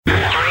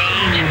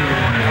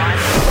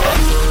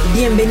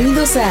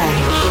Bienvenidos a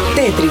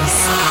Tetris.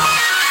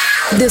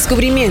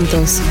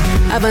 Descubrimientos,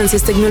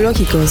 avances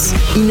tecnológicos,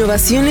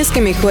 innovaciones que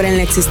mejoran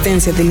la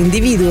existencia del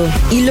individuo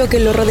y lo que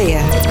lo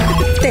rodea.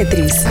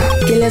 Tetris,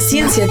 que la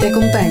ciencia te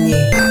acompañe.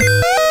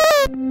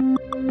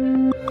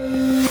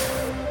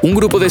 Un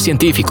grupo de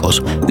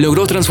científicos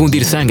logró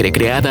transfundir sangre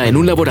creada en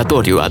un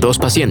laboratorio a 2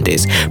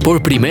 pacientes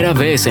por primera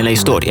vez en la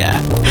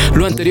historia.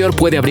 Lo anterior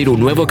puede abrir un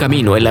nuevo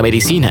camino en la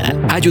medicina,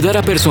 ayudar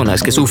a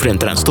personas que sufren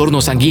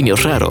trastornos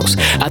sanguíneos raros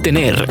a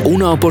tener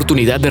una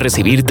oportunidad de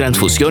recibir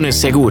transfusiones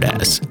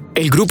seguras.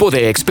 El grupo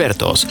de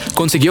expertos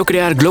consiguió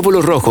crear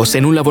glóbulos rojos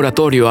en un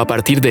laboratorio a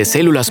partir de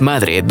células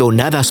madre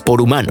donadas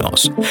por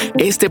humanos.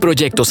 Este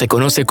proyecto se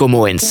conoce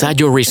como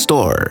Ensayo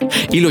Restore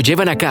y lo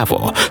llevan a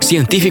cabo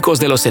científicos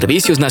de los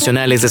Servicios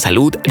Nacionales de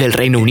Salud del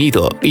Reino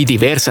Unido y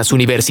diversas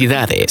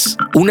universidades.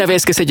 Una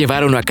vez que se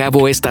llevaron a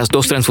cabo estas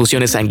 2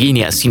 transfusiones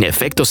sanguíneas sin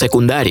efectos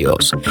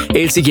secundarios,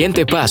 el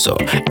siguiente paso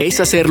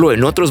es hacerlo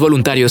en otros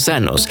voluntarios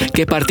sanos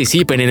que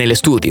participen en el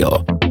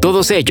estudio.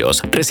 Todos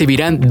ellos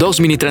recibirán 2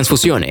 mini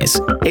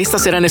transfusiones.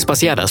 Estas serán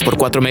espaciadas por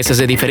 4 meses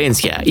de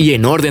diferencia y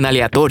en orden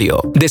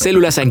aleatorio, de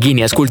células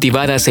sanguíneas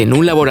cultivadas en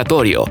un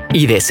laboratorio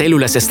y de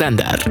células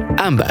estándar,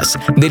 ambas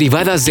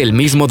derivadas del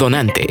mismo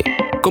donante.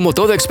 Como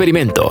todo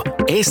experimento,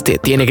 este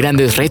tiene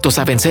grandes retos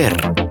a vencer.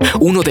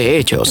 Uno de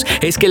ellos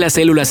es que las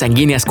células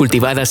sanguíneas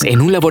cultivadas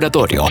en un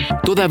laboratorio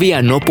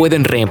todavía no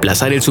pueden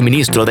reemplazar el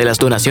suministro de las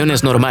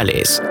donaciones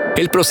normales.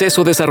 El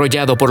proceso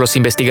desarrollado por los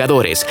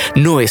investigadores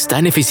no es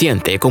tan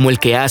eficiente como el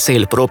que hace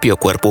el propio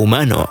cuerpo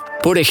humano.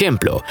 Por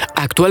ejemplo,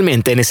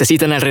 actualmente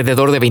necesitan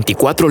alrededor de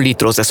 24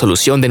 litros de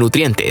solución de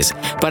nutrientes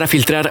para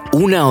filtrar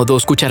 1 o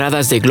 2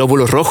 cucharadas de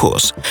glóbulos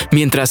rojos,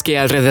 mientras que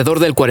alrededor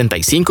del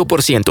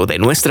 45% de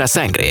nuestra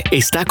sangre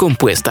está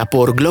compuesta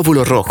por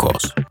glóbulos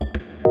rojos.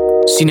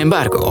 Sin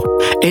embargo,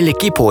 el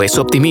equipo es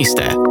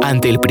optimista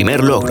ante el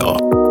primer logro.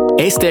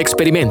 Este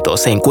experimento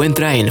se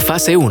encuentra en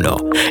fase 1,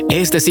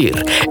 es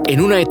decir,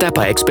 en una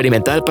etapa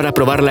experimental para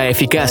probar la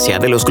eficacia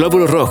de los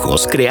glóbulos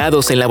rojos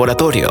creados en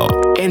laboratorio.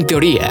 En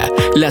teoría,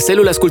 las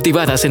células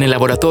cultivadas en el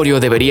laboratorio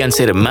deberían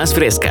ser más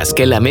frescas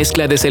que la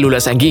mezcla de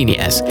células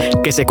sanguíneas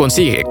que se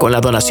consigue con la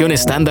donación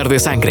estándar de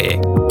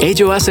sangre.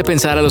 Ello hace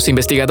pensar a los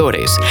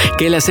investigadores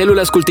que las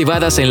células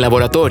cultivadas en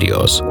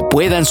laboratorios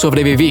puedan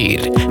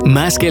sobrevivir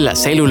más que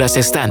las células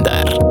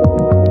estándar.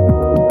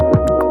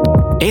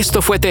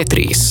 Esto fue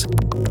Tetris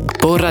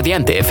por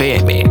Radiante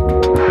FM.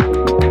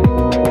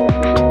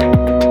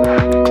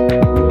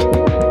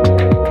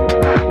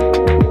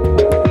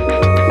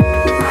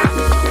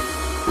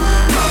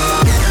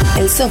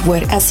 El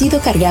software ha sido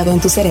cargado en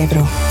tu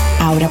cerebro.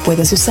 Ahora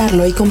puedes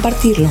usarlo y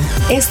compartirlo.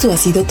 Esto ha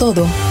sido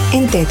todo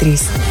en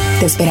Tetris.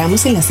 Te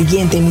esperamos en la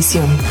siguiente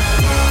emisión.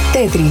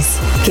 Tetris,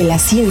 que la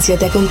ciencia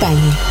te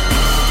acompañe.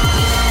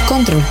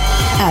 Control,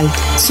 Alt,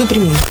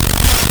 suprimir.